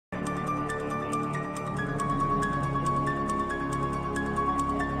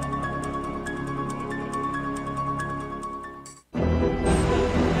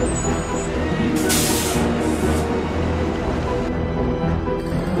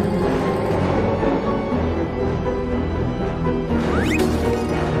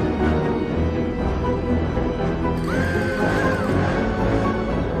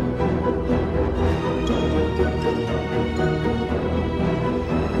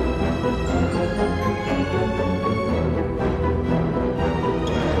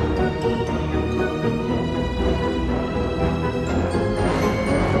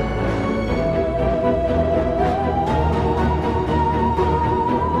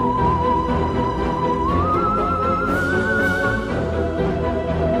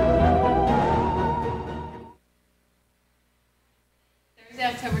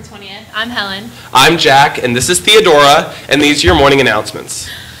I'm Helen. I'm Jack, and this is Theodora, and these are your morning announcements.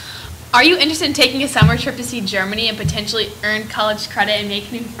 Are you interested in taking a summer trip to see Germany and potentially earn college credit and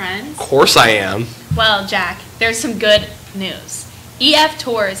make new friends? Of course I am. Well, Jack, there's some good news. EF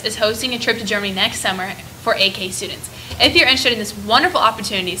Tours is hosting a trip to Germany next summer for AK students. If you're interested in this wonderful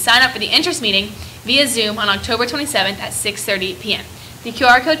opportunity, sign up for the interest meeting via Zoom on October 27th at 6:30 p.m. The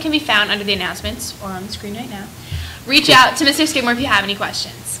QR code can be found under the announcements or on the screen right now. Reach out to Mr. Skidmore if you have any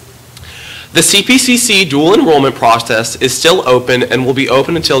questions. The CPCC dual enrollment process is still open and will be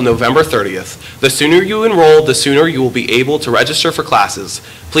open until November 30th. The sooner you enroll, the sooner you will be able to register for classes.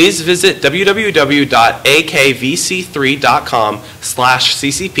 Please visit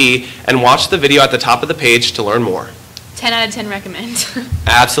www.akvc3.com/ccp and watch the video at the top of the page to learn more. 10 out of 10 recommend.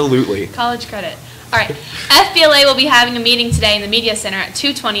 Absolutely. College credit. All right. FBLA will be having a meeting today in the Media Center at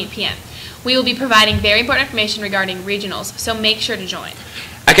 2:20 p.m. We will be providing very important information regarding regionals, so make sure to join.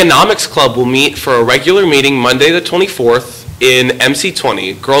 Economics Club will meet for a regular meeting Monday the 24th in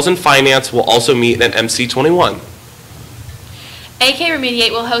MC20. Girls in Finance will also meet in MC21. AK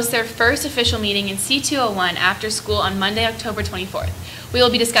Remediate will host their first official meeting in C201 after school on Monday, October 24th. We will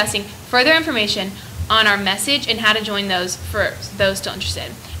be discussing further information on our message and how to join those for those still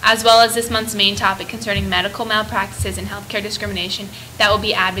interested, as well as this month's main topic concerning medical malpractices and healthcare discrimination that we'll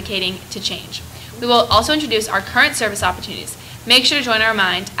be advocating to change. We will also introduce our current service opportunities. Make sure to join our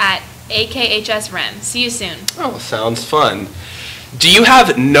mind at AKHS REM. See you soon. Oh, sounds fun. Do you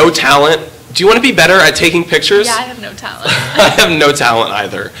have no talent? Do you want to be better at taking pictures? Yeah, I have no talent. I have no talent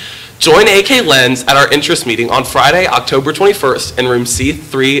either. Join AK Lens at our interest meeting on Friday, October 21st in room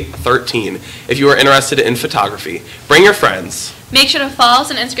C313 if you are interested in photography. Bring your friends. Make sure to follow us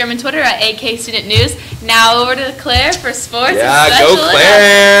on Instagram and Twitter at AK Student News. Now over to Claire for sports. Yeah, and go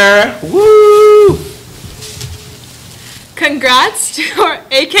Claire! Woo! Congrats to our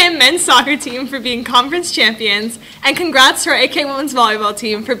AK men's soccer team for being conference champions, and congrats to our AK women's volleyball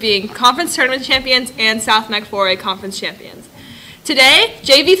team for being conference tournament champions and South Mech 4A conference champions. Today,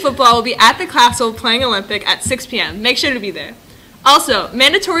 JV football will be at the Castle playing Olympic at 6 p.m. Make sure to be there. Also,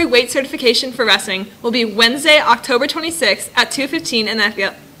 mandatory weight certification for wrestling will be Wednesday, October 26th at 2:15 in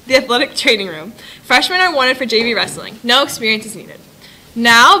the athletic training room. Freshmen are wanted for JV wrestling. No experience is needed.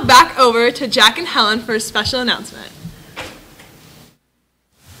 Now, back over to Jack and Helen for a special announcement.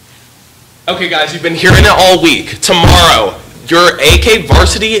 Okay guys, you've been hearing it all week. Tomorrow, your AK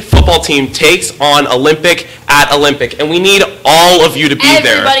varsity football team takes on Olympic at Olympic, and we need all of you to be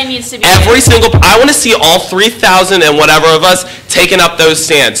there. Everybody needs to be Every there. single, I want to see all 3,000 and whatever of us taking up those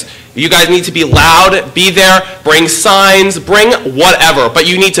stands. You guys need to be loud, be there, bring signs, bring whatever, but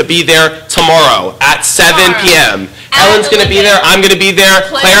you need to be there tomorrow at 7 p.m. Helen's going to be there, I'm going to be there,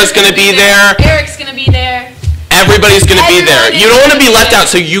 Claire's going to be there. Eric's going to be there. Everybody's going to be there. You don't want to be left out,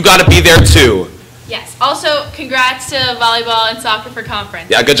 so you got to be there too. Yes. Also, congrats to volleyball and soccer for conference.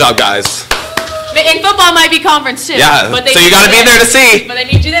 Yeah, good job, guys. And football might be conference too. Yeah, but they so you got to be there to see. But they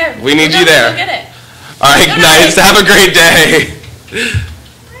need you there. We need you there. Go get it. All right, nice. Have a great day.